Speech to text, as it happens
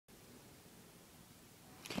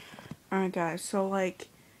Alright guys, so like,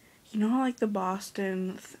 you know how like the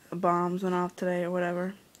Boston bombs went off today or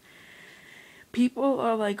whatever? People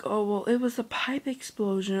are like, oh well, it was a pipe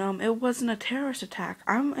explosion, it wasn't a terrorist attack.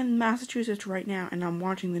 I'm in Massachusetts right now and I'm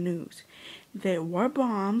watching the news. There were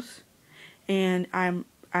bombs, and I'm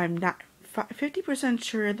not 50%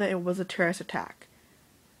 sure that it was a terrorist attack.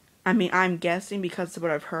 I mean, I'm guessing because of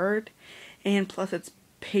what I've heard, and plus it's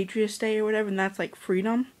Patriots Day or whatever, and that's like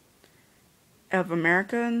freedom of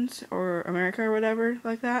Americans or America or whatever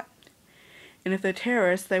like that. And if they're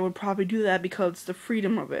terrorists, they would probably do that because it's the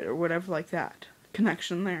freedom of it or whatever like that.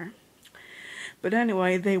 Connection there. But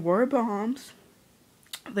anyway, they were bombs.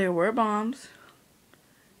 There were bombs.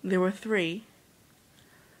 There were 3.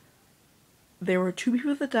 There were 2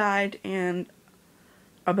 people that died and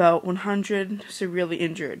about 100 severely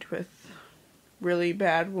injured with really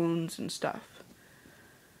bad wounds and stuff.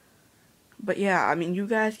 But yeah, I mean, you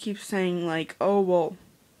guys keep saying like, oh well,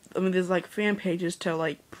 I mean, there's like fan pages to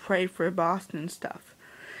like pray for Boston and stuff.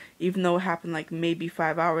 Even though it happened like maybe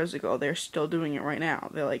 5 hours ago, they're still doing it right now.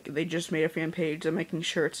 They just made a fan page. They're making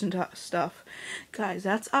shirts and stuff. Guys,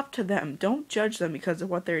 that's up to them. Don't judge them because of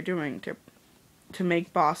what they're doing to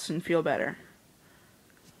make Boston feel better.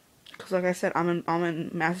 Because like I said, I'm in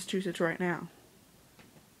Massachusetts right now.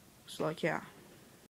 So like, yeah.